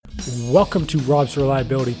Welcome to Rob's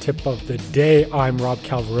Reliability Tip of the Day. I'm Rob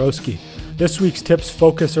Kalwarowski. This week's tips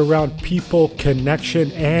focus around people, connection,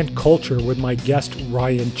 and culture with my guest,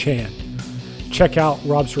 Ryan Chan. Check out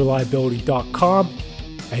robsreliability.com,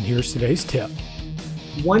 and here's today's tip.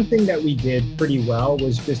 One thing that we did pretty well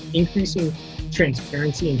was just increasing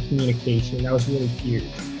transparency and communication. That was really huge.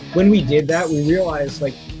 When we did that, we realized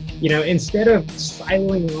instead of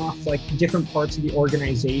siloing off different parts of the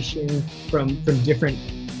organization from different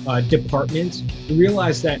departments, we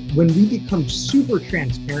realized that when we become super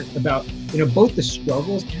transparent about both the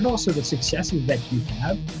struggles and also the successes that you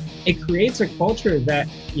have, it creates a culture that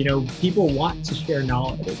people want to share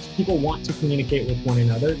knowledge, people want to communicate with one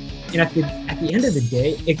another, and at the end of the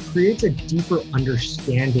day, it creates a deeper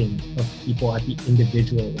understanding of people at the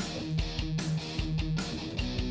individual level.